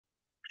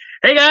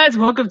Hey guys,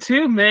 welcome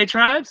to May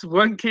Tribes,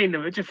 One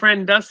Kingdom. It's your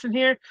friend Dustin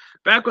here,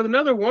 back with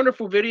another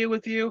wonderful video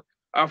with you,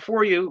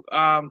 for you.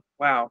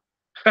 Wow,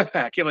 I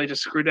can't believe I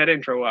just screwed that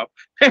intro up.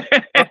 Oh,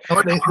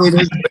 it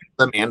is with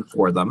them and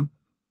for them.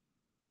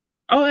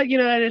 Oh,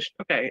 that is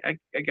okay.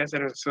 I guess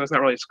it is, so it's not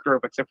really a screw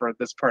up except for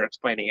this part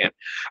explaining it.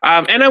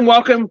 And I'm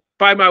welcomed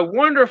by my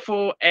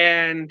wonderful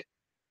and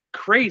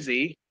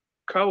crazy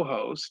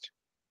co-host.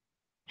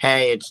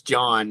 Hey, it's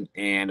John,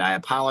 and I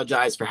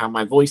apologize for how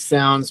my voice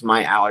sounds.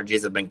 My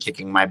allergies have been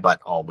kicking my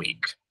butt all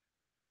week.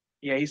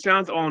 Yeah, he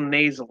sounds all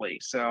nasally,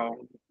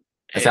 so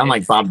I sound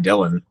like Bob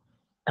Dylan.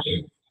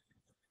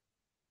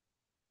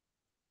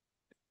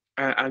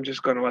 I'm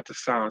just going to let the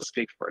silence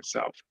speak for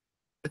itself.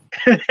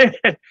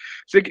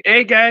 So,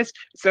 hey guys,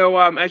 so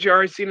as you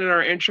already seen in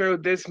our intro,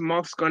 this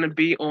month's going to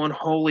be on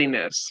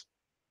holiness,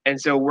 and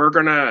so we're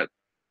gonna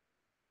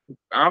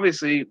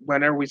obviously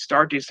whenever we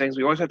start these things,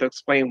 we always have to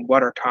explain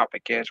what our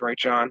topic is, right,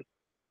 John?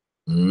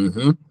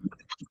 Mm-hmm.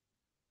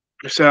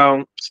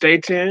 So stay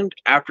tuned.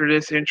 After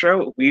this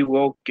intro, we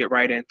will get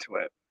right into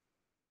it.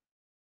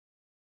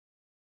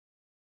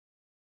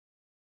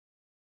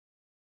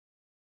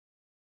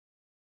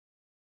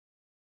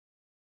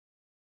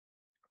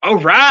 All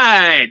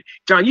right,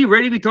 John, you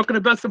ready to be talking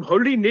about some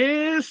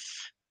holiness?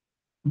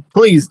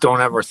 Please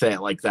don't ever say it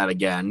like that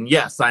again.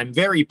 Yes, I'm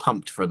very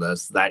pumped for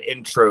this. That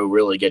intro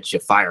really gets you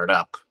fired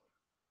up.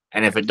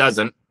 And if it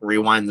doesn't,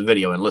 rewind the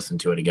video and listen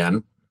to it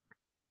again.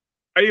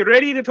 Are you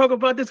ready to talk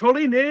about this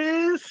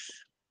holiness?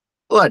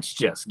 Let's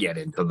just get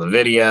into the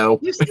video.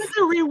 You said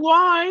to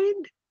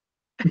rewind.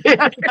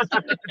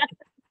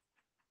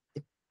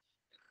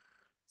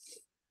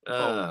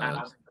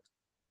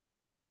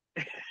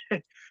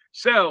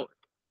 So,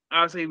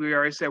 obviously, we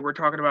already said we're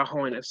talking about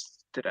holiness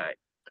today.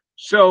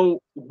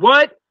 So,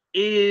 what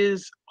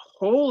is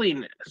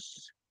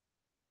holiness?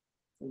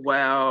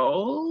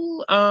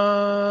 Well,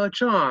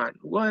 John,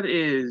 what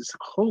is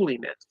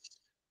holiness?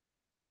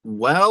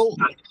 Well,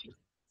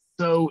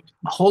 so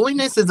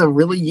holiness is a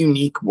really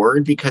unique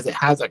word because it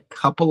has a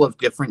couple of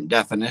different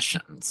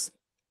definitions.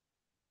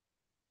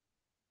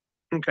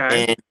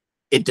 Okay. And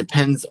it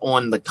depends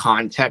on the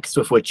context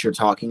with which you're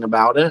talking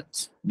about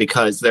it,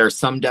 because there are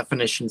some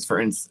definitions, for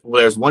instance,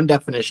 there's one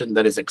definition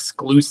that is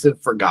exclusive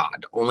for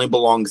God, only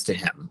belongs to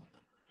him.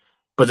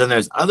 But then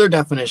there's other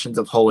definitions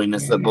of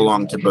holiness that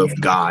belong to both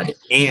God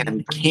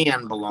and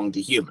can belong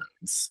to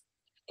humans.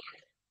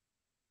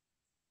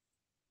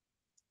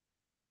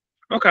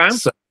 Okay.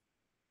 So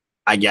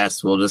I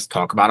guess we'll just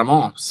talk about them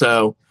all.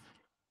 So,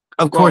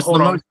 of Well, course, hold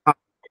on.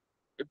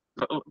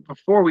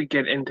 Before we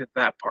get into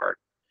that part,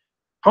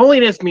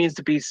 holiness means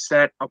to be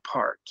set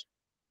apart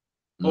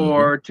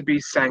or to be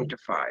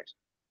sanctified.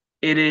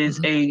 It is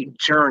a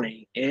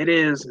journey. It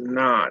is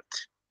not.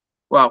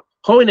 Well,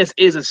 holiness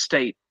is a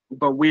state,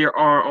 but we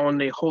are on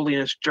the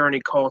holiness journey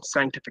called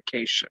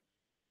sanctification.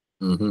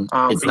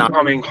 It's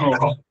Becoming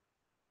holy.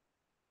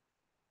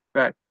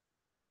 But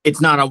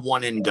it's not a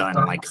one and done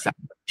like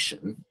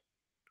salvation.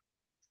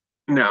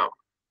 no,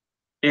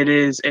 it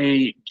is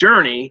a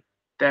journey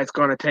that's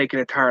going to take an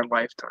entire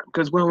lifetime.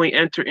 Because when we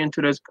enter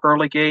into those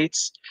pearly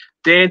gates,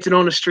 dancing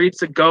on the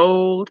streets of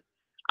gold,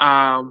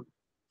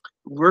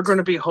 we're going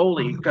to be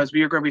holy because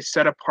we are going to be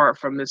set apart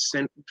from this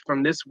sin,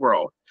 from this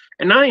world,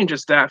 and not even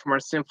just that, from our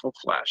sinful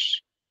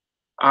flesh.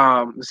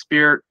 Our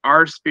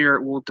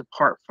spirit will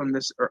depart from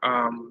this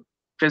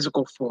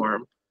physical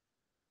form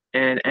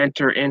and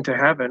enter into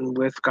heaven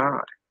with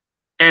God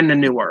and the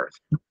new earth.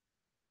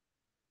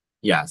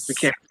 Yes. We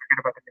can't forget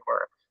about the new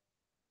earth.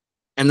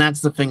 And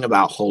that's the thing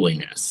about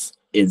holiness,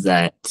 is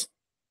that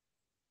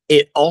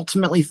it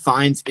ultimately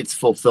finds its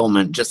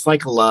fulfillment, just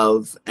like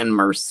love and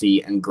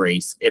mercy and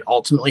grace. It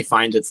ultimately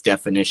finds its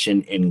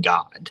definition in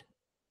God.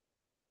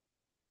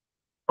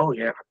 Oh,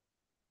 yeah.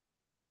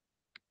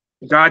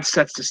 God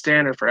sets the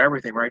standard for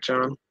everything, right,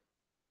 John?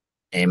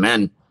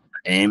 Amen.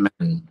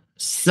 Amen.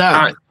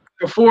 So,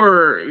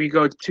 before we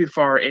go too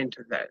far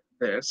into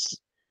this,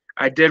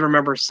 I did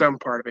remember some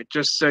part of it,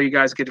 just so you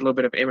guys get a little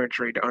bit of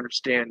imagery to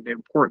understand the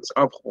importance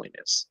of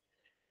holiness.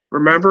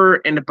 Remember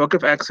in the book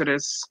of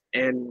Exodus,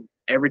 and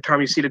every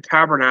time you see the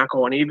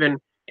tabernacle and even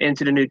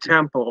into the new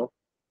temple,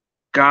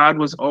 God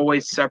was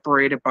always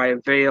separated by a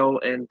veil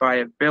and by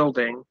a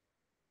building,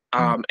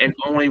 and the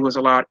only one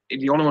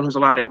who was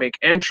allowed to make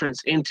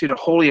entrance into the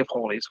Holy of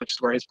Holies, which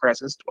is where his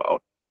presence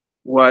dwelt,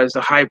 was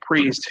the high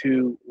priest,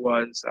 who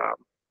was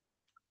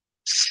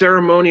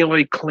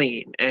ceremonially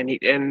clean, and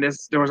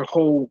there was a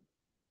whole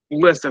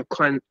list of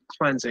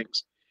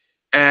cleansings,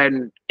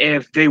 and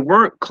if they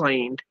weren't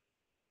cleaned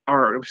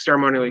or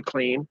ceremonially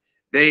clean,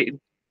 they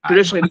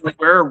traditionally would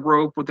wear a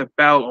rope with a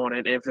bell on it.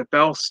 And if the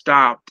bell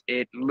stopped,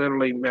 it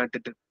literally meant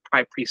that the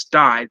high priest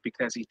died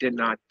because he did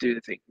not do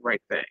the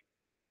right thing.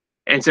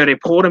 And so they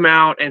pulled him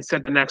out and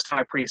set the next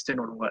high priest in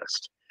on the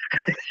list.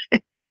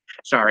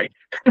 Sorry.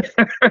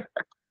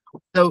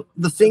 So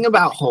the thing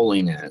about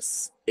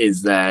holiness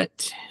is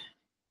that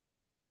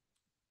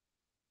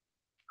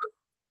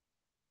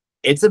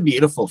it's a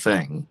beautiful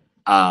thing.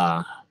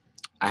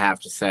 I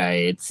have to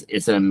say,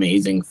 it's an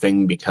amazing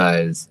thing,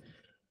 because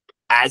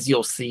as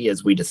you'll see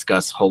as we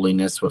discuss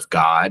holiness with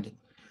God,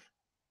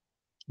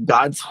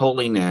 God's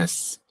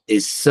holiness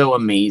is so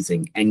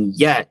amazing, and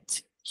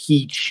yet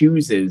he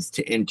chooses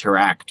to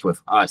interact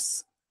with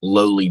us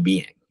lowly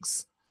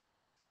beings.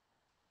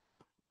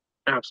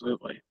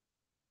 Absolutely.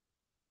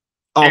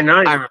 Oh, And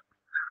I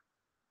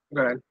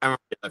go ahead. I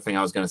remember the other thing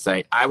I was going to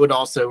say. I would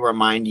also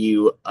remind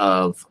you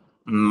of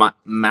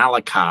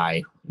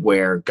Malachi,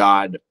 where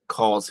God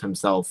calls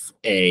himself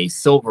a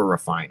silver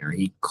refiner.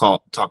 He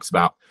talks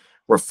about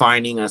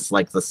refining us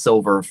like the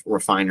silver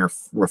refiner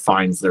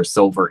refines their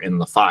silver in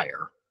the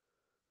fire.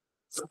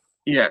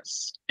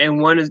 Yes.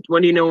 And when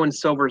do you know when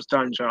silver's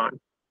done, John?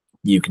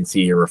 You can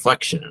see your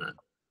reflection in it.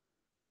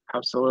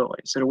 Absolutely.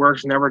 So the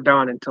work's never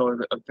done until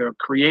the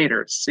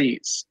creator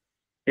sees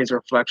his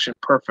reflection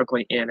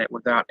perfectly in it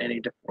without any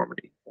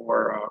deformity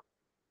or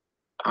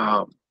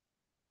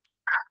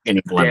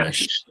Any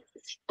blemish.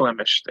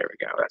 Blemish. There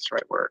we go. That's the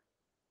right word.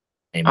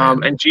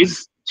 Amen. And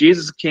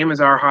Jesus came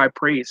as our high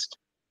priest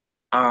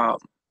to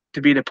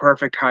be the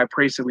perfect high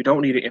priest, so we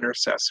don't need an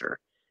intercessor.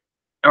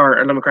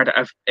 Or let me correct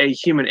that, a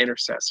human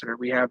intercessor.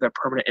 We have that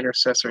permanent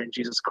intercessor in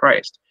Jesus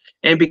Christ.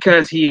 And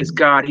because he is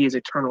God, he is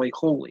eternally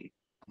holy.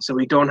 So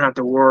we don't have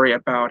to worry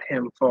about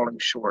him falling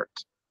short.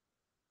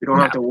 We don't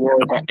have to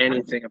worry about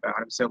anything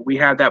about him. So we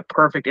have that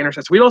perfect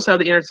intercessor. We also have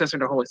the intercessor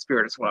in the Holy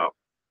Spirit as well.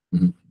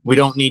 Mm-hmm. We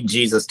don't need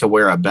Jesus to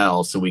wear a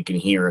bell so we can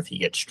hear if he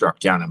gets struck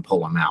down and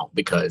pull him out,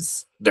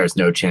 because there's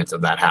no chance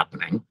of that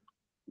happening.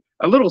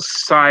 A little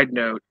side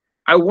note.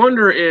 I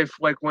wonder if,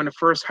 like, when the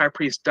first high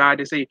priest died,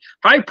 they say,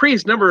 "High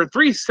priest number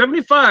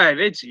 375,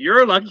 it's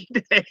your lucky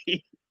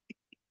day."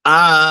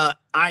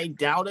 I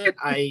doubt it.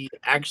 I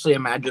actually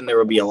imagine there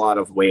would be a lot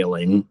of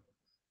wailing.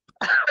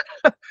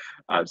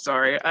 I'm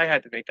sorry, I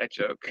had to make that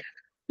joke.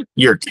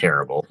 You're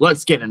terrible.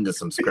 Let's get into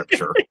some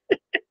scripture.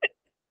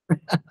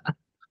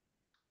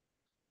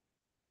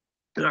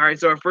 All right,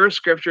 so our first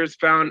scripture is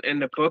found in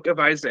the book of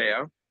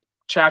Isaiah,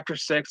 chapter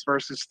 6,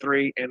 verses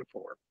 3 and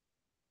 4.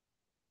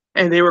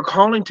 And they were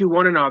calling to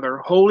one another,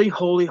 "Holy,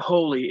 holy,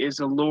 holy is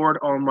the Lord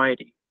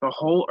Almighty. The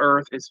whole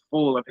earth is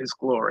full of his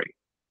glory."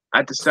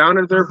 At the sound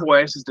of their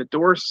voices, the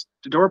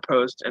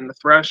doorpost and the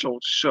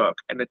threshold shook,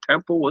 and the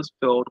temple was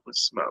filled with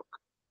smoke.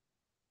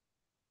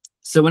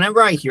 So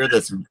whenever I hear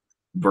this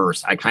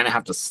verse, I kind of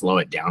have to slow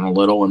it down a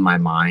little in my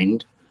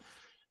mind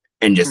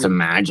and just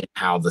imagine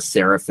how the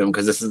seraphim,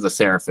 because this is the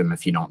seraphim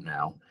if you don't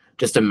know,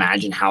 just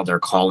imagine how they're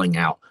calling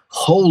out,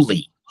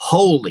 "Holy,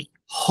 holy,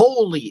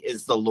 holy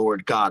is the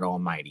Lord God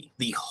Almighty.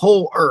 The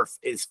whole earth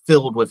is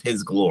filled with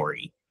his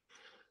glory."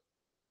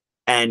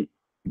 And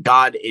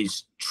God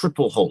is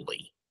triple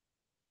holy,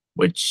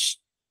 which,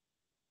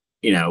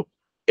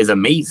 is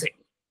amazing.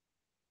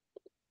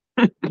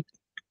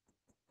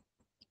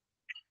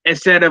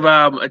 Instead of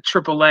a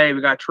AAA,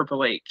 we got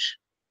Triple H.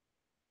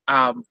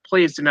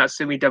 Please do not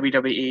sue me,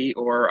 WWE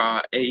or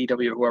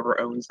AEW,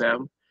 whoever owns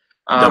them.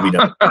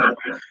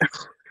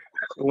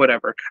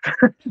 Whatever.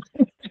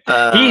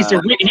 He's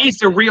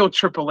the real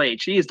Triple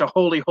H. He is the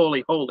holy,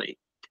 holy, holy.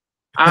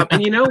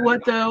 And you know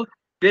what, though?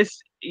 This,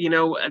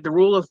 the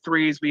rule of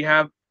threes, we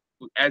have,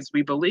 as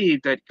we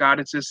believe that God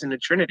exists in the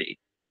Trinity.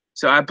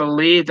 So I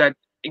believe that,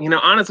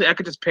 honestly, I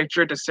could just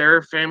picture the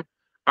seraphim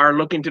are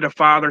looking to the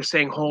Father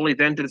saying holy,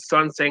 then to the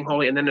Son saying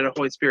holy, and then to the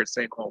Holy Spirit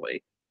saying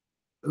holy.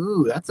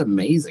 Ooh, that's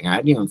amazing. I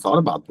hadn't even thought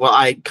about it. Well,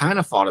 I kind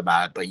of thought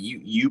about it, but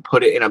you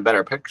put it in a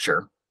better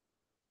picture.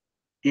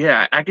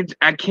 Yeah, I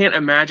can't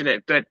imagine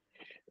it, but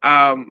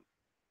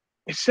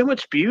there's so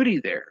much beauty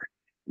there,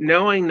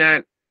 knowing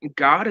that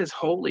God is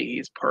holy,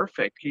 he's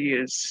perfect, he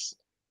is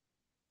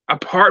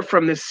apart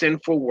from this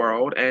sinful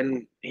world,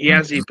 and he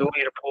has the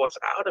ability to pull us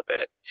out of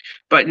it.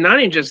 But not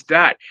even just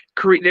that,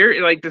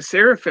 they're like the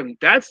seraphim,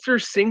 that's their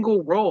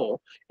single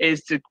role,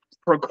 is to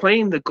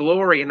proclaim the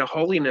glory and the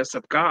holiness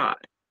of God.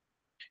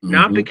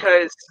 Not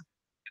because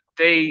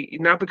they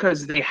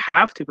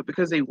have to, but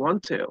because they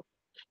want to.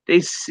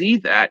 They see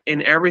that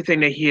in everything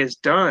that he has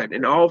done,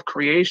 in all of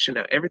creation,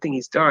 everything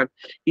he's done.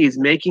 He is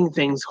making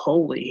things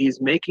holy.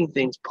 He's making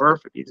things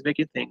perfect. He's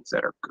making things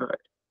that are good.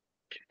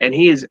 And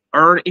he's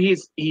earned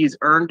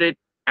it.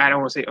 I don't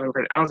want to say earned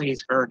it. I don't think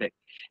he's earned it.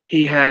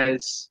 He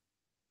has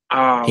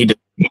I'm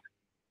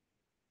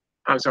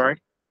sorry.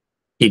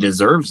 He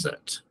deserves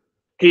it.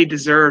 He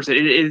deserves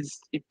it.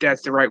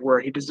 That's the right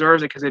word. He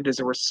deserves it because it is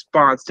a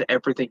response to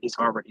everything he's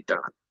already done.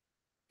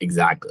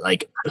 Exactly.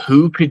 Like,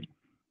 who could,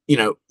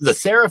 the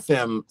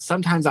seraphim,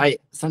 sometimes I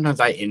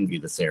envy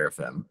the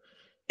seraphim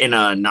in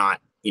a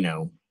not,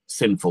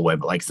 sinful way,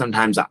 but like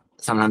sometimes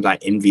I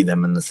envy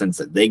them in the sense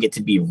that they get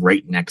to be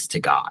right next to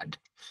God.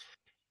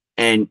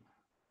 And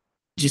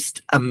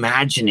just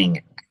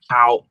imagining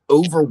how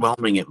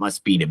overwhelming it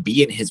must be to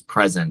be in his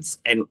presence,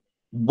 and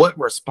what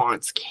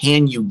response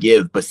can you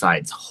give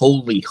besides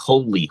 "Holy,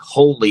 holy,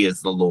 holy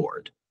is the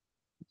Lord"?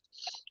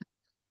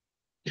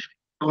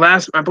 I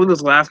believe it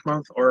was last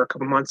month or a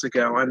couple months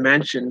ago, I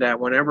mentioned that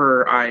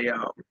whenever it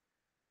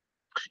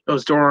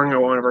was during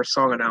one of our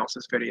song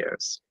analysis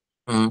videos,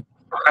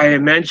 I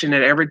mentioned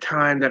that every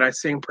time that I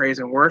sing praise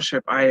and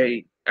worship,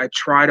 I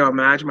try to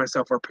imagine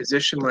myself or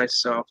position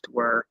myself to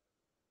where,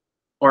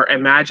 or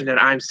imagine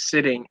that I'm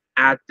sitting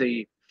at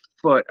the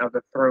foot of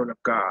the throne of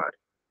God.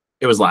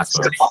 It was last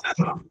month.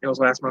 It was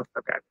last month.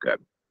 Okay, good.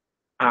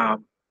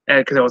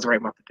 Because it was the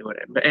right month to do it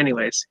in. But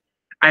anyways,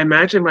 I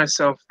imagine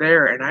myself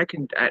there,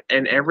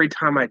 and every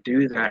time I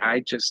do that,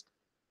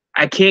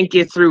 I can't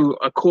get through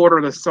a quarter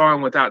of the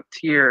song without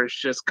tears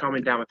just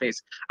coming down my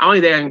face. I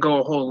don't think I can go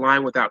a whole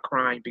line without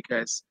crying,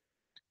 because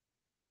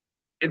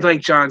it's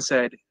like John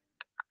said,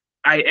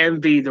 I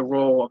envy the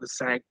role of the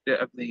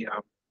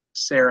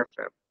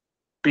seraphim,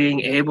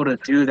 being able to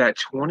do that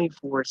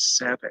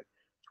 24/7,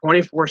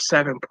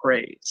 24/7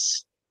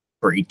 praise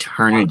For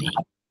eternity.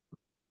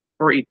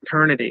 for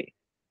eternity.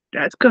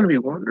 That's gonna be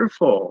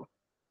wonderful.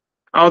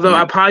 Although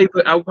Yeah. I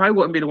probably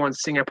wouldn't be the one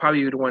singing. I'd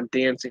probably be the one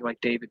dancing like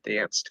David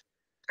danced.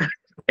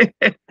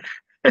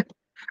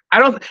 I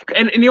don't,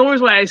 and the only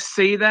reason why I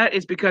say that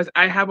is because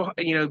I have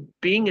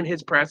being in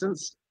his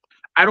presence,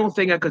 I don't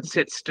think I could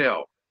sit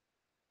still.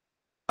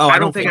 Oh, I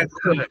don't think I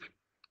could.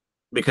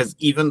 Because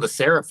even the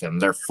seraphim,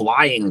 they're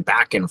flying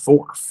back and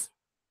forth.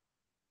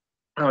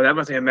 Oh, that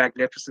must be a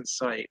magnificent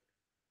sight.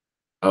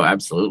 Oh,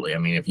 absolutely. I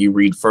mean, if you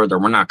read further,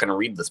 we're not going to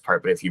read this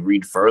part, but if you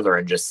read further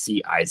and just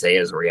see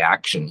Isaiah's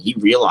reaction, he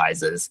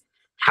realizes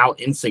how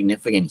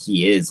insignificant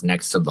he is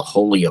next to the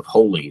Holy of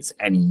Holies,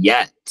 and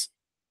yet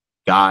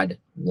God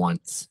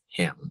wants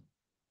him.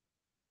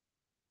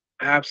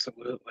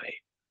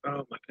 Absolutely.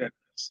 Oh my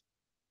goodness.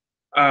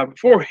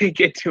 Before we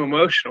get too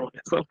emotional,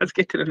 so let's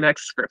get to the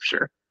next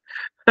scripture.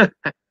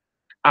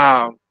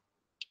 And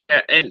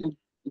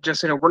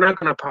just we're not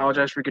going to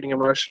apologize for getting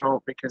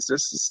emotional, because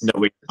this is No,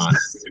 we can't.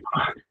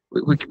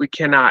 We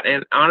cannot.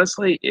 And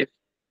honestly, if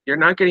you're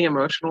not getting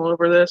emotional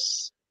over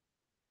this,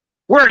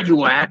 where are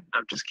you at?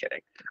 I'm just kidding.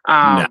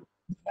 No.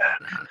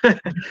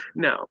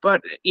 No,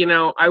 but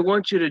I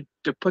want you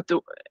to put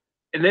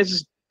and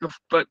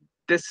but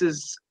this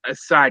is a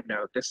side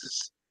note. This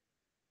is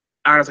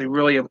honestly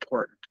really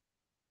important.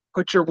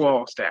 Put your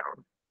walls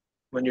down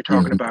when you're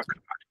talking about God.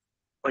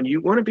 When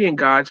you want to be in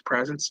God's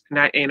presence,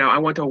 and I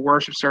went to a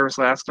worship service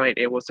last night.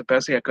 It was the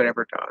best thing I could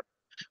ever done,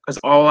 because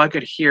all I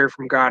could hear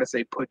from God is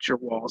say, "Put your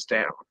walls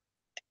down.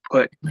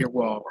 Put your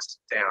walls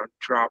down.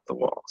 Drop the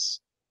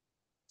walls."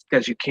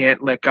 Because you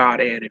can't let God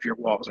in if your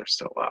walls are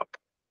still up.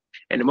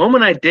 And the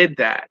moment I did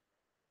that,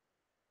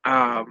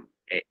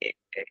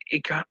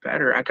 it got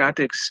better. I got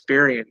to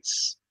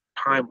experience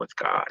time with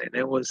God, and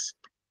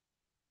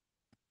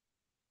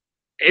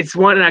it's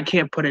one that I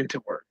can't put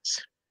into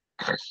words.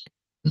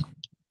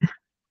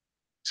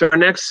 So our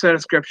next set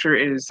of scripture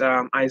is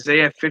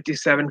Isaiah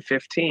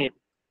 57:15.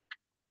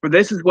 For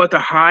this is what the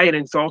high and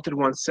exalted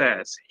one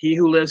says, he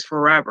who lives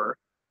forever,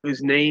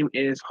 whose name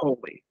is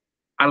holy.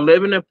 I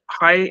live in a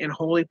high and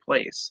holy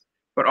place,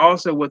 but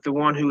also with the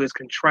one who is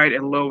contrite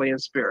and lowly in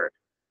spirit,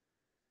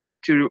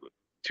 to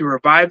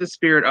revive the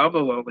spirit of the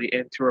lowly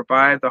and to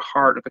revive the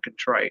heart of the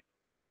contrite.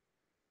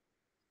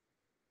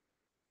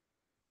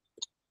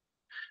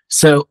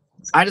 So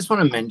I just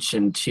want to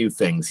mention two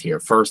things here.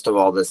 First of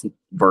all, this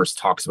verse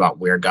talks about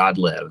where God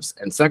lives.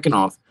 And second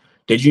off,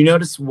 did you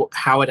notice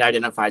how it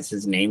identifies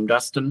his name,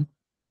 Dustin?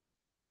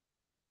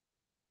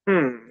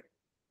 Whose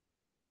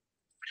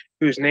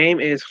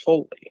name is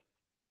holy.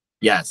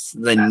 Yes,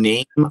 the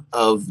name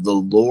of the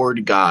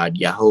Lord God,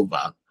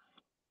 Jehovah,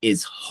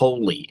 is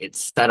holy.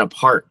 It's set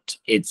apart.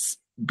 It's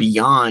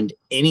beyond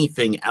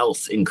anything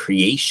else in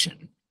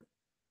creation.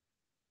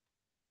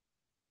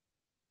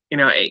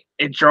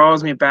 It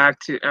draws me back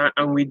to,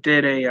 and we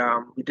did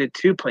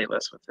two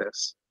playlists with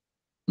this,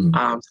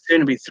 soon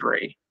to be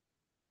three,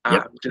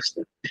 just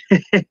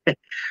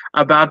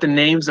about the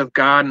names of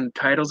God and the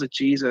titles of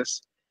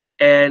Jesus,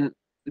 and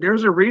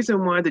there's a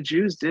reason why the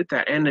Jews did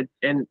that, and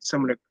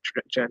some of the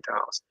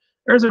Gentiles.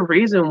 There's a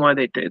reason why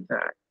they did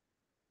that,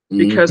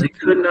 because they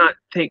could not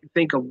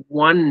think of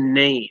one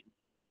name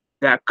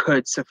that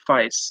could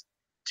suffice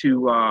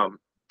to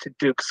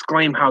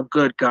exclaim how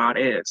good God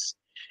is.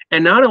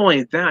 And not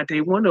only that,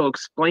 they want to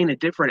explain the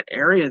different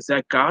areas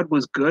that God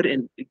was good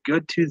and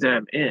good to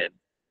them in.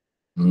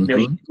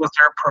 He was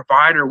their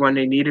provider when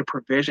they needed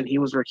provision. He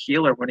was their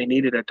healer when they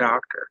needed a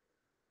doctor.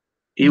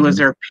 He was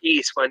their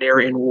peace when they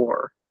were in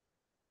war.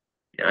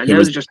 And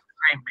those are just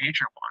three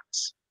major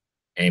ones.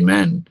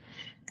 Amen.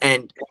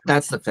 And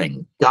that's the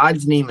thing.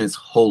 God's name is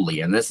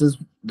holy, and this is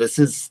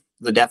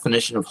the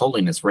definition of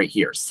holiness right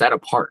here: set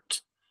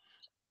apart.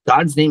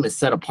 God's name is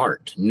set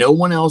apart. No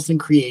one else in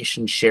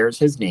creation shares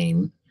his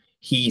name.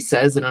 He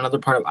says in another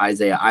part of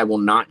Isaiah, I will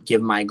not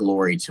give my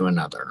glory to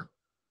another.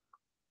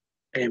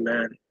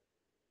 Amen.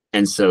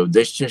 And so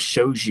this just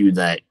shows you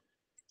that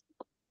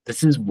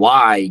this is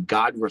why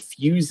God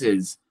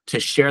refuses to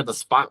share the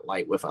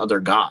spotlight with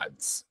other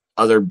gods,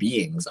 other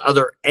beings,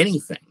 other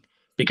anything,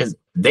 because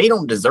they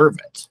don't deserve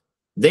it.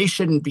 They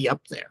shouldn't be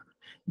up there.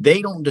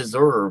 They don't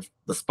deserve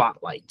the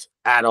spotlight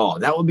at all.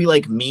 That would be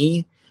like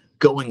me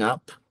going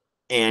up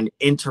and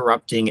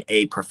interrupting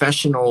a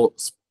professional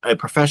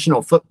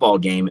football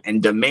game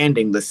and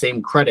demanding the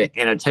same credit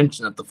and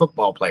attention that the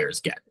football players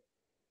get.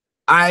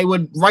 I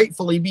would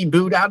rightfully be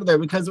booed out of there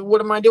because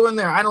what am I doing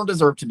there? I don't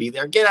deserve to be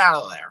there. Get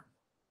out of there.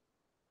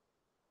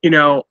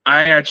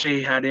 I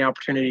actually had the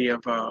opportunity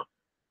of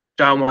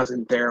John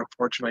wasn't there,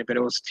 unfortunately, but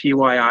it was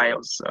TYI. It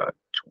was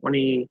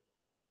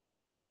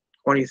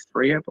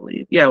 2023, I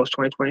believe. Yeah, it was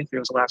 2023. It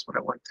was the last one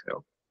I went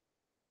to.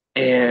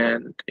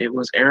 And it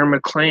was Aaron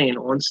McLean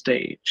on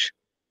stage.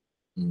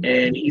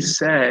 And he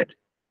said,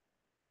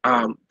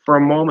 for a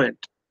moment,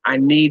 I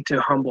need to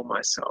humble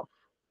myself.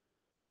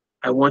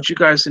 I want you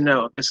guys to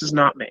know this is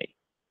not me.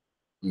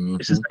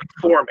 This is not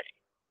for me.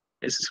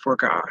 This is for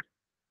God.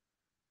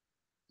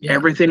 Yeah.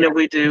 Everything that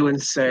we do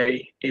and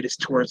say, it is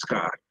towards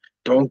God.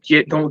 Don't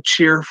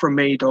cheer for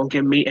me. Don't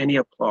give me any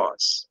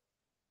applause.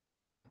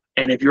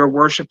 And if you're a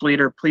worship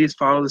leader, please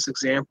follow this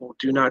example.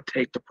 Do not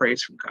take the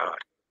praise from God.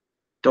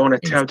 Don't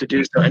attempt to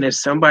do so. And if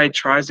somebody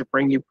tries to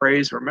bring you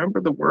praise, remember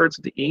the words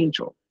of the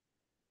angel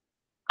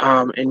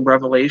in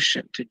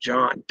Revelation to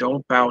John.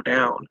 Don't bow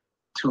down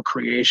to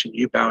creation.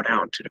 You bow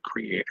down to the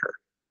Creator.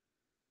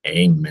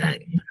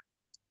 Amen.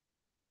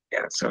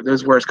 Yeah, so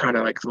those words kind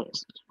of like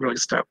really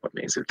stuck with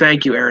me. So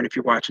thank you, Aaron, if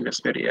you're watching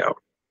this video.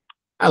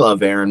 I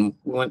love Aaron.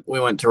 We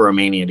went to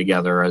Romania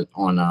together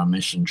on a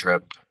mission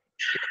trip.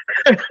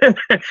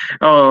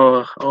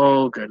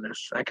 oh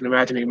goodness. I can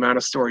imagine the amount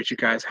of stories you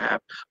guys have.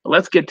 But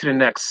let's get to the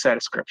next set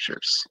of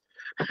scriptures.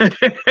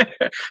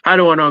 I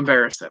don't want to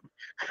embarrass them.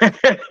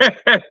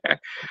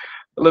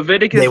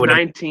 Leviticus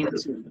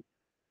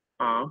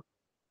 19:2.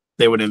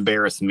 They would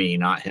embarrass me,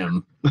 not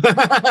him.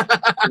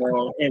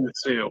 Well, him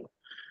too.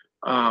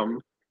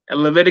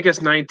 Leviticus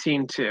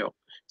 19:2.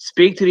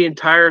 Speak to the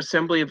entire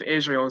assembly of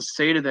Israel and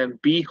say to them,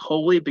 be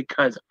holy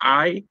because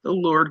I, the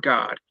Lord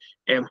God,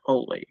 am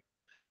holy.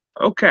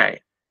 Okay,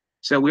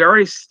 so we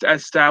already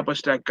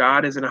established that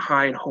God is in a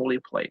high and holy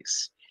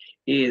place.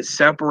 He is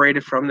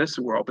separated from this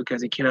world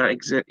because he cannot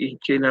exist. He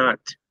cannot,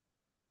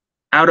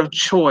 out of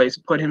choice,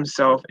 put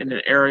himself in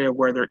an area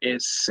where there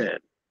is sin,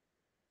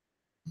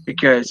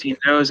 because he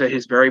knows that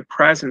his very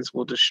presence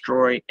will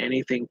destroy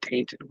anything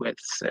tainted with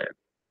sin.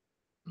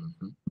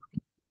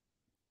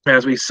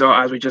 As we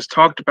just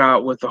talked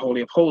about with the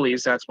Holy of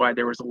Holies, that's why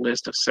there was a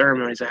list of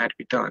ceremonies that had to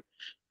be done.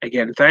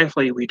 Again,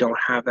 thankfully, we don't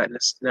have that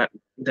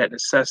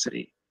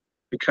necessity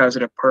because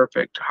of the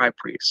perfect high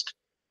priest.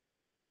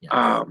 Yes.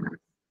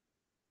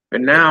 But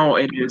now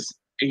it is,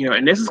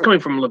 and this is coming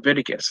from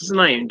Leviticus. This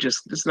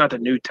is not the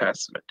New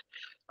Testament.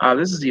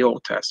 This is the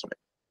Old Testament.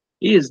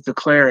 He is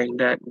declaring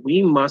that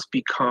we must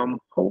become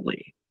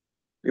holy.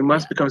 We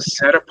must become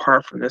set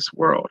apart from this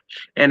world.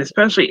 And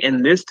especially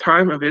in this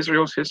time of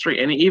Israel's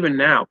history, and even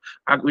now,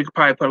 we could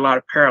probably put a lot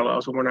of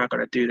parallels, but we're not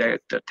going to do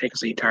that. It takes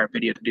us the entire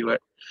video to do it.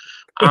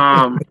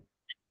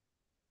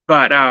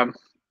 But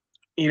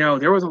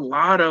there was a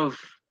lot of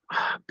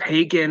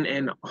pagan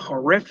and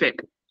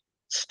horrific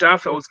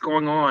stuff that was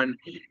going on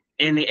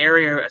in the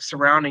area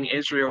surrounding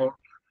Israel.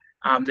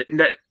 Not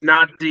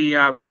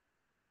the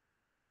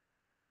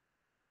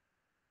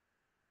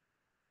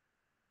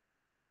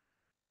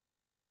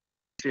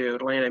to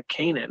the land of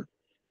Canaan.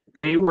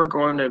 They were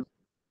going to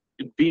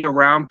be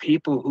around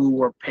people who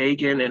were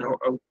pagan and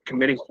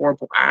committing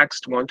horrible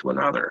acts one to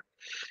another.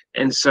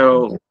 And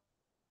so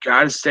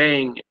God is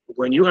saying,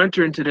 when you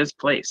enter into this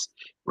place,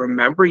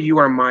 remember you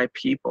are my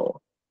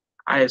people.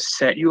 I have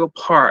set you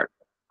apart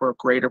for a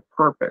greater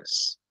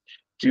purpose.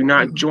 Do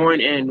not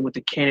join in with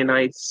the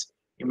Canaanites,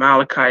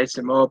 Amalekites,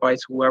 and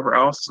Moabites, whoever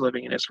else is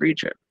living in this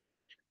region.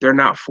 They're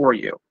not for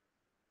you.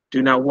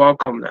 Do not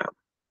welcome them.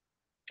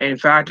 And in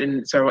fact,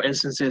 in several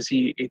instances,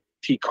 he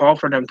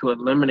called for them to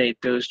eliminate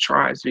those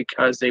tribes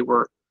because they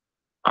were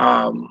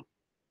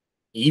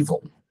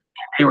evil.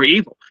 They were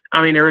evil.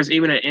 I mean, there was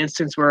even an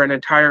instance where an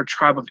entire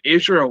tribe of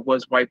Israel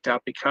was wiped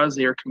out because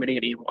they were committing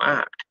an evil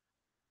act.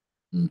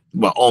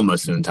 Well,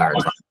 almost an entire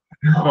tribe.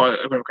 Well,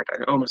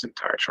 almost an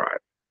entire tribe.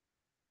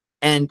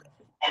 And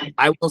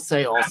I will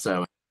say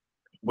also,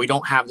 we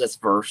don't have this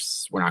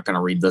verse. We're not going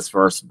to read this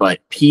verse, but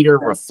Peter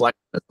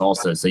reflects this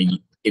also. So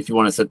if you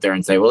want to sit there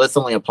and say, well, this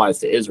only applies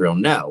to Israel.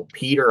 No,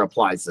 Peter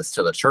applies this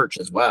to the church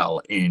as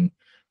well. In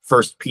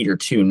 1 Peter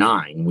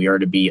 2:9, we are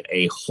to be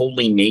a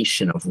holy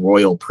nation of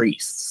royal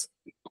priests.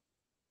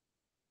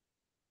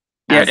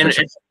 Yeah, and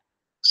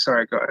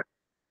sorry, go ahead.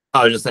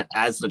 I was just saying,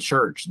 as the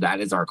church,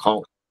 that is our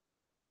calling.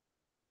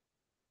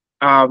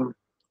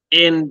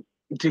 And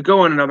to go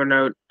on another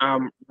note,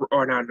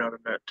 or not another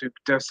note,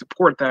 to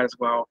support that as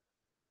well,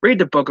 read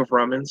the book of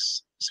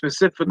Romans,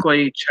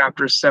 specifically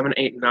chapters 7,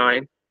 8, and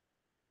 9.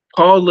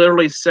 Paul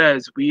literally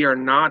says we are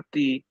not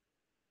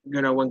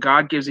when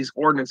God gives these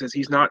ordinances,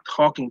 he's not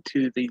talking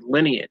to the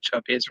lineage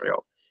of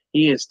Israel.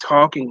 He is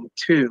talking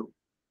to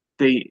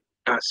the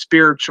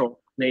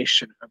spiritual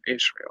nation of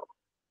Israel.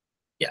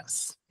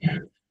 Yes.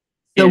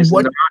 So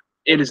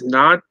it is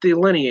not the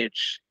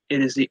lineage,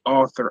 it is the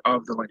author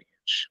of the lineage.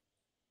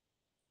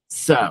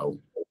 So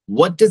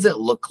what does it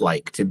look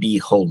like to be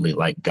holy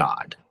like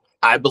God?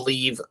 I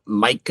believe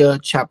Micah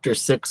chapter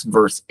 6,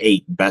 verse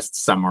 8 best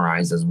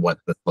summarizes what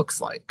this looks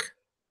like.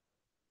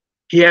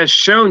 He has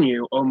shown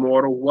you, O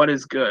mortal, what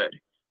is good.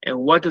 And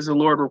what does the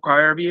Lord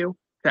require of you?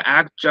 to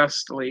act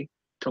justly,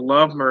 to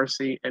love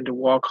mercy, and to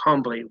walk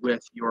humbly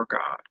with your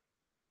God.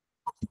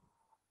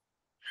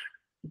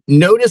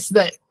 Notice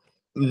that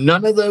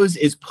none of those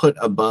is put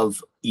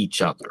above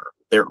each other.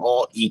 They're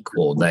all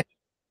equal. That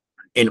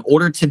in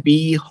order to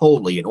be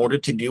holy, in order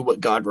to do what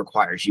God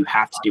requires, you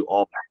have to do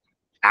all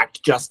that.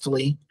 Act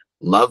justly,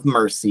 love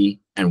mercy,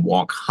 and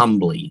walk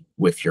humbly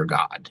with your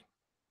God.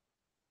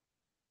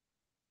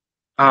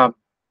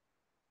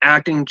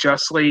 Acting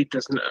justly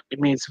it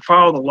means to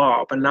follow the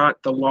law, but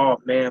not the law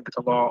of man, but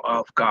the law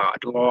of God,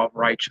 the law of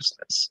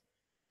righteousness.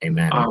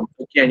 Amen.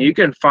 Again, you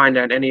can find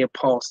that in any of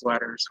Paul's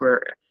letters,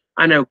 where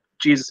I know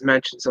Jesus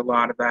mentions a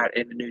lot of that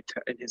in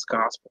his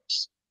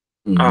Gospels.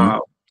 Mm-hmm.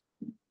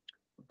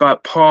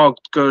 But Paul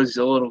goes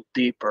a little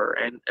deeper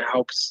and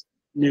helps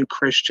new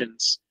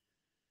Christians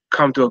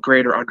come to a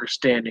greater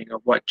understanding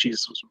of what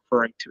Jesus was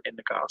referring to in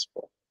the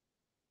Gospel.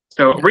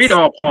 So Yes. read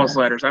all Paul's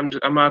letters. I'm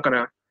not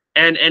gonna,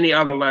 and any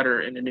other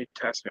letter in the New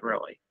Testament,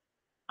 really.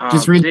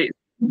 Just read.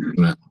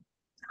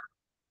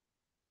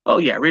 Oh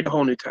yeah, read the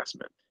whole New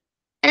Testament.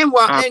 And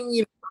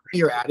and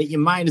you're at it, you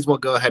might as well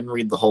go ahead and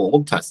read the whole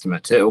Old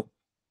Testament too.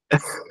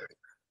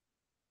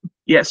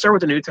 Yeah, start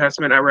with the New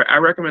Testament. I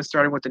recommend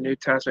starting with the New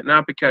Testament,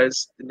 not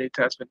because the New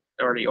Testament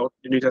or the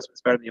New Testament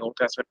is better than the Old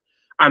Testament.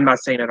 I'm not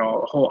saying at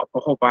all. The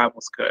whole Bible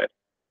is good.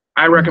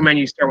 I recommend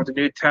you start with the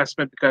New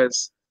Testament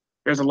because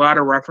there's a lot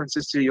of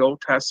references to the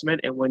Old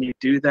Testament, and when you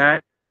do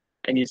that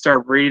and you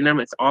start reading them,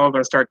 it's all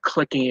going to start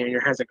clicking in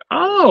your head. Like,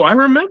 oh, I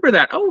remember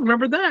that. Oh,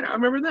 remember that. I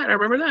remember that. I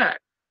remember that.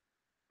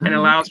 And it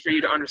allows for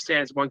you to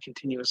understand it's one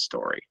continuous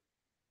story.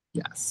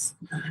 Yes.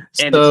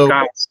 And it's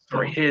God's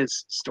story,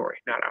 his story,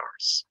 not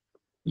ours.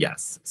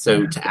 Yes.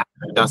 So to act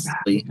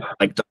justly,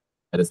 like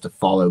that, is to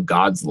follow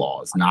God's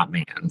laws, not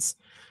man's.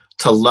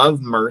 To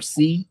love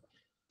mercy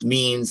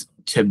means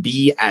to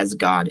be as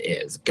God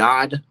is.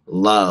 God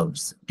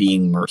loves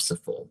being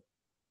merciful.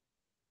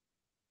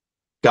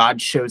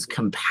 God shows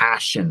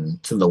compassion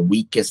to the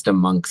weakest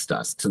amongst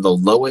us, to the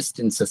lowest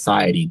in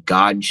society.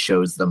 God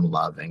shows them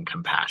love and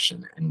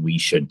compassion, and we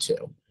should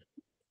too.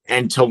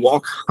 And to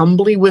walk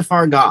humbly with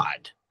our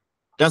God.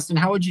 Dustin,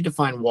 how would you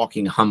define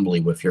walking humbly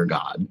with your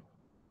God?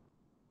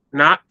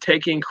 Not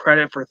taking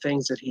credit for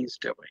things that he's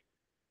doing.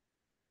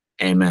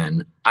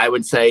 Amen. I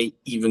would say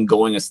even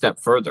going a step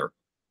further,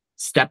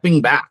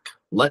 stepping back,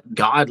 let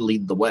God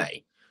lead the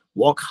way.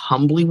 Walk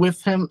humbly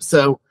with him.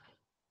 So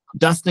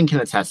Dustin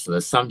can attest to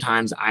this.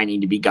 Sometimes I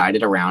need to be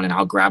guided around and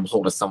I'll grab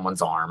hold of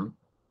someone's arm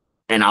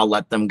and I'll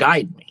let them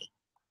guide me.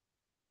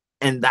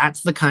 And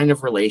that's the kind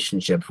of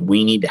relationship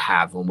we need to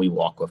have when we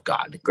walk with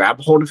God. Grab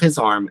hold of his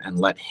arm and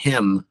let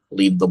him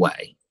lead the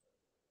way.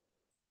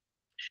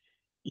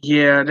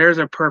 Yeah, there's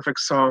a perfect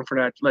song for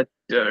that. Let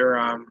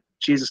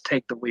Jesus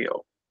take the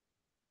wheel.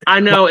 I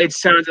know it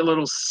sounds a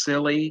little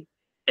silly,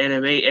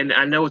 and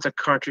I know it's a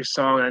country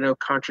song. And I know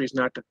country's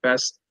not the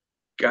best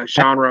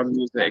genre of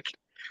music,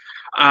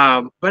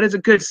 but it's a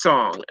good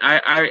song.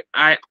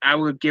 I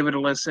would give it a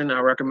listen. I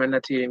recommend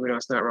that to you, even though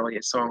it's not really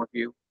a song with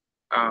you.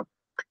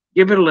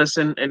 Give it a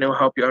listen, and it'll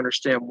help you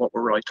understand what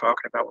we're really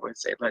talking about when we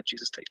say "Let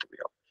Jesus take the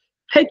wheel."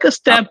 Take a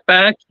step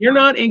back. You're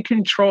not in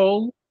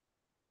control.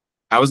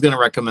 I was going to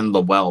recommend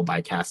The Well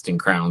by Casting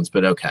Crowns,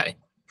 but okay.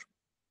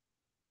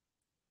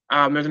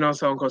 There's another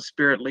song called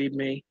 "Spirit Lead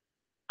Me."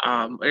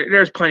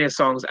 There's plenty of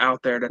songs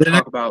out there that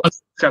talk about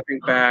stepping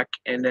back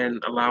and then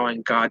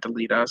allowing God to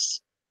lead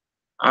us.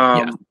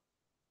 I'm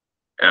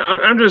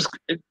just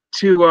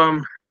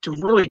to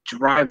really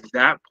drive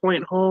that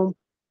point home.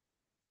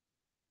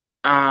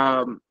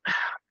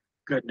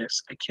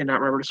 Goodness, I cannot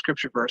remember the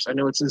scripture verse. I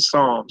know it's in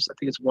Psalms. I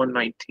think it's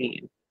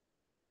 119.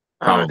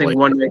 I think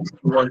 119,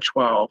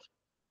 112.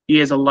 He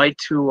is a light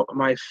to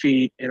my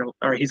feet,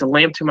 or he's a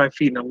lamp to my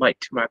feet and a light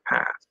to my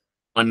path.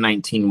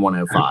 119,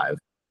 105.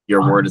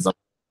 Your word is a lamp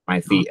to my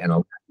feet and a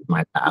light to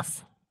my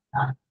path.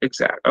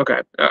 Exactly.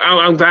 Okay.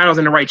 I'm glad I was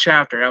in the right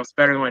chapter. That was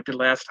better than what I did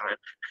last time.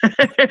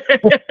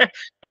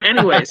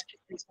 Anyways,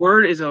 his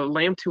word is a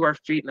lamp to our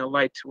feet and a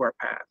light to our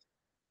path.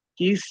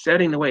 He's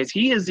setting the ways.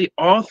 He is the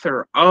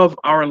author of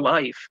our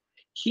life.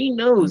 He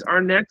knows our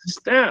next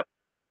step.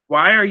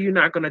 Why are you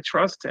not going to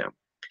trust him?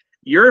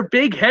 Your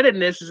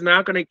big-headedness is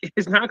not going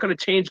to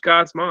change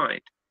God's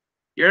mind.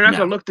 You're not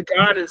going to look to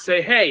God and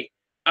say, "Hey,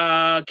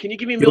 can you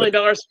give me $1 million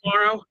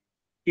tomorrow?"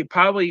 He'd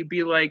probably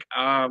be like,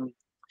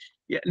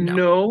 "Yeah,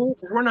 no,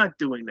 we're not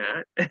doing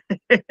that."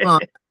 Well,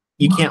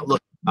 you can't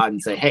look at God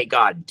and say, "Hey,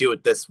 God, do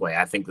it this way.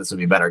 I think this would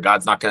be better."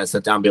 God's not going to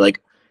sit down and be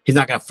like, he's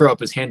not going to throw up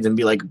his hands and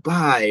be like,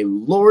 "By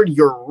Lord,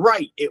 you're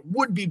right. It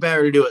would be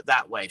better to do it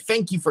that way.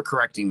 Thank you for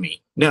correcting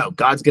me." No,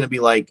 God's going to be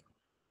like,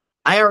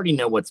 "I already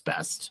know what's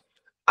best.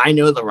 I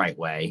know the right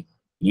way.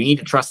 You need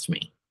to trust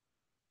me."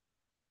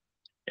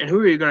 And who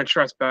are you going to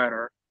trust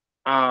better?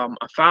 A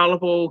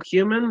fallible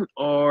human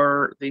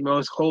or the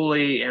most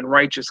holy and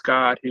righteous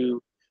God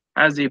who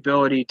has the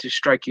ability to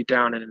strike you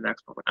down in the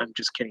next moment? I'm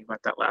just kidding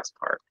about that last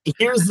part.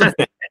 Here's the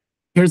thing.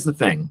 Here's the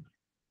thing.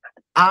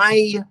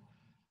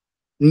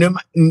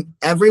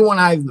 Everyone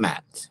I've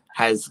met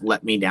has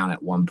let me down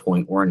at one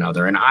point or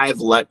another, and I've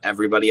let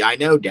everybody I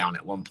know down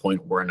at one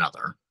point or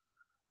another.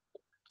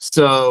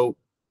 So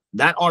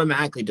that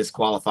automatically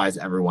disqualifies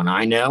everyone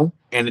I know,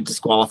 and it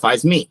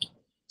disqualifies me.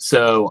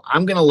 So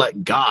I'm going to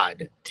let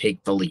God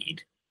take the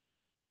lead.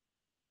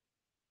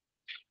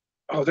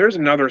 Oh, there's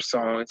another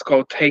song. It's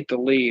called "Take the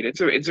Lead." It's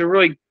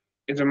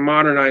a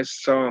modernized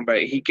song,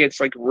 but he gets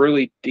like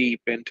really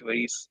deep into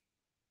it.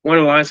 One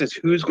of the lines says,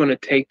 "Who's going to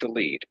take the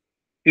lead?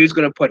 Who's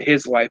going to put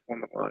his life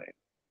on the line?"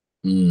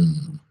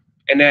 Mm.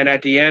 And then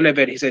at the end of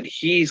it, he said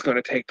he's going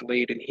to take the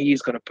lead, and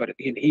he's going to put it.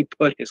 And he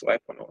put his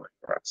life on the line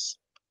for us.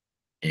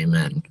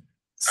 Amen.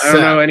 I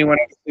don't know anyone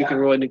else who can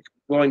really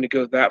willing to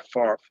go that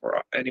far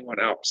for anyone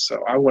else.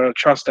 So I want to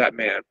trust that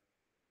man.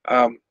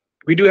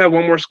 We do have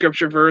one more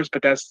scripture verse,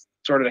 but that's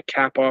sort of to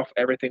cap off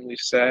everything we've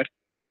said.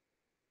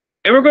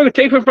 And we're going to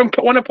take it from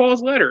one of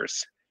Paul's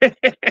letters.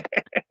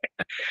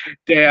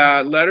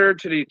 The letter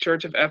to the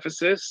church of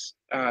Ephesus,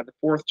 the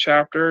 4th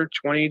chapter,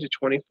 20 to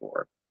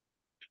 24.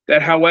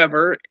 That,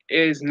 however,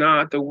 is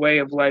not the way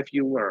of life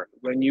you learned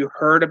when you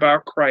heard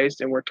about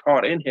Christ and were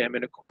taught in him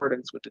in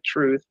accordance with the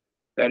truth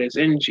that is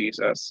in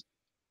Jesus.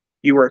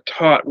 You were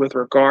taught with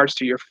regards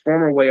to your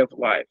former way of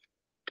life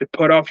to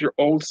put off your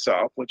old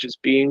self, which is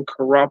being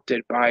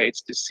corrupted by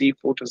its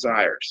deceitful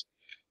desires,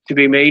 to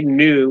be made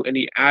new in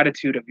the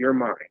attitude of your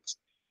minds,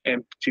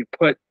 and to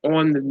put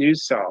on the new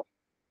self,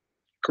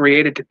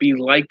 created to be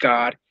like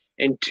God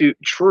into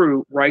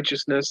true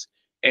righteousness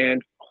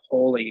and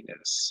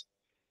holiness.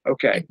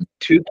 Okay,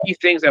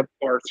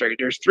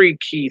 there's 3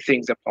 key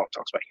things that Paul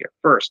talks about here.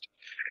 First,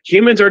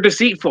 humans are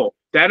deceitful.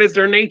 That is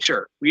their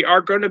nature. We are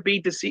going to be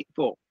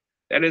deceitful.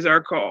 That is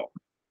our call.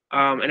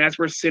 And that's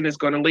where sin is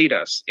going to lead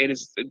us.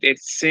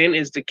 Sin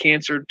is the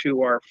cancer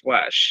to our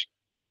flesh.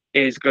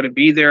 It is going to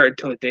be there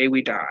until the day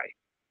we die.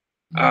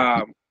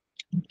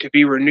 To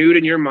be renewed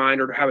in your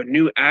mind, or to have a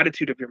new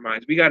attitude of your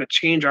minds, we got to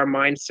change our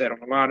mindset on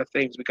a lot of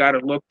things. We got to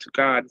look to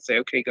God and say,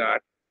 okay,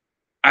 God,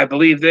 I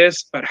believe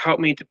this, but help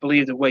me to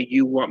believe the way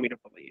you want me to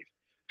believe.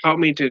 Help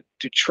me to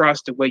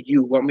trust the way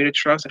you want me to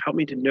trust, and help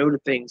me to know the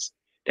things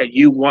that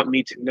you want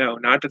me to know,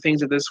 not the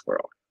things of this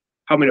world.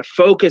 Help me to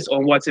focus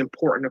on what's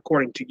important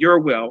according to your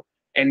will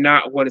and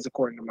not what is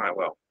according to my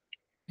will.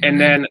 And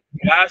then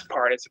the last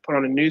part is to put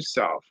on a new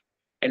self,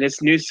 and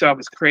this new self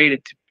is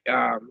created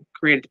to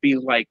be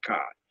like God.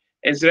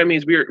 And so that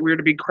means we're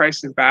to be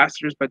Christ's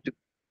ambassadors. But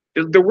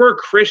the word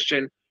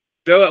Christian,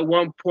 though at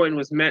one point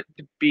was meant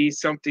to be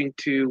something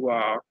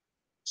to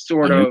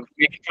sort of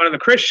make fun of the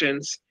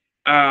Christians,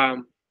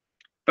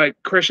 but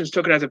Christians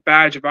took it as a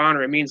badge of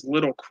honor. It means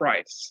little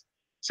Christ.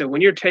 So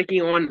when you're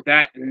taking on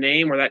that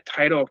name or that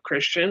title of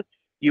Christian,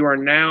 you are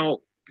now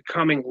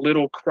becoming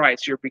little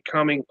Christ. You're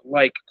becoming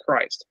like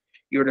Christ.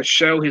 You're to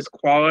show his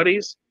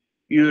qualities.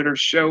 You're to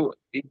show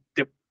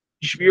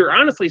you're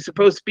honestly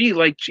supposed to be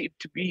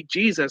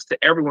Jesus to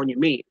everyone you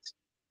meet.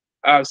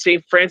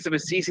 St. Francis of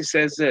Assisi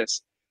says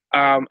this,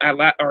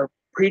 or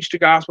preach the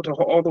gospel to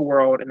all the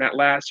world, and at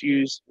last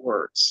use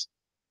words.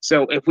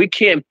 So if we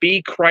can't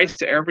be Christ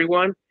to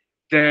everyone,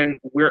 then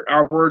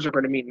our words are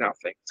going to mean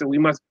nothing. So we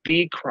must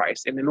be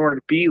Christ. And in order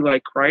to be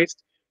like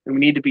Christ, we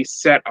need to be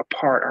set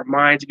apart. Our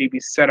minds need to be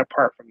set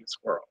apart from this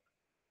world.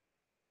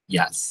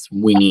 Yes,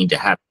 we need to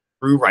have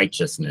true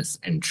righteousness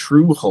and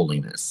true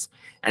holiness.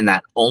 And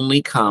that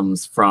only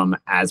comes from,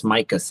 as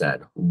Micah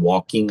said,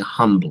 walking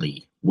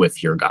humbly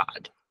with your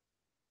God.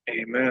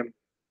 Amen.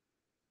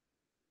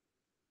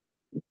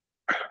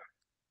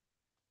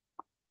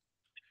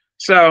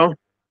 So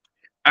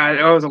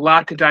it was a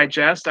lot to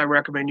digest. I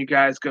recommend you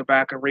guys go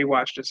back and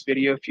rewatch this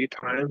video a few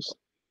times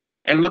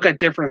and look at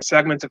different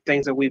segments of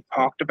things that we've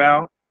talked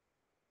about.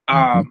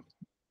 And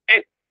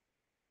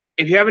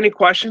if you have any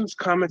questions,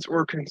 comments,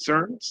 or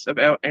concerns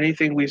about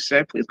anything we've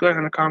said, please go ahead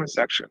in the comment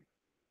section.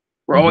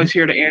 We're always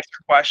here to answer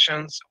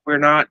questions. We're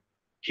not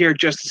here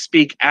just to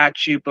speak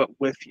at you, but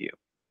with you.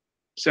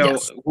 So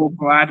we'll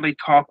gladly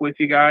talk with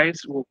you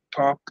guys. We'll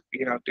talk,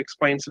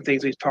 explain some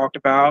things we've talked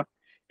about.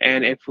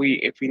 And if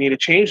we need to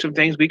change some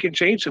things, we can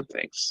change some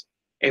things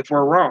if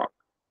we're wrong.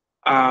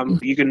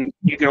 You can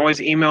always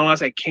email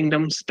us at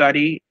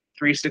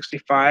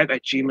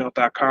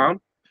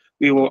kingdomstudy365@gmail.com.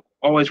 We will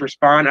always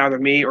respond. Either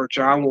me or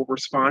John will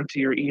respond to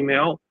your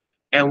email,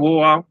 and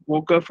we'll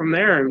go from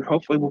there. And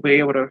hopefully we'll be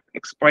able to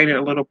explain it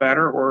a little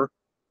better, or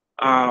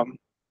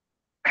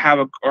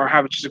have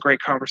just a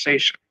great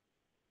conversation.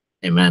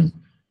 Amen.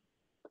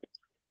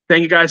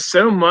 Thank you guys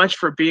so much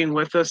for being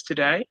with us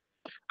today.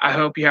 I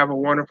hope you have a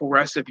wonderful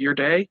rest of your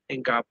day,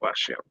 and God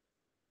bless you.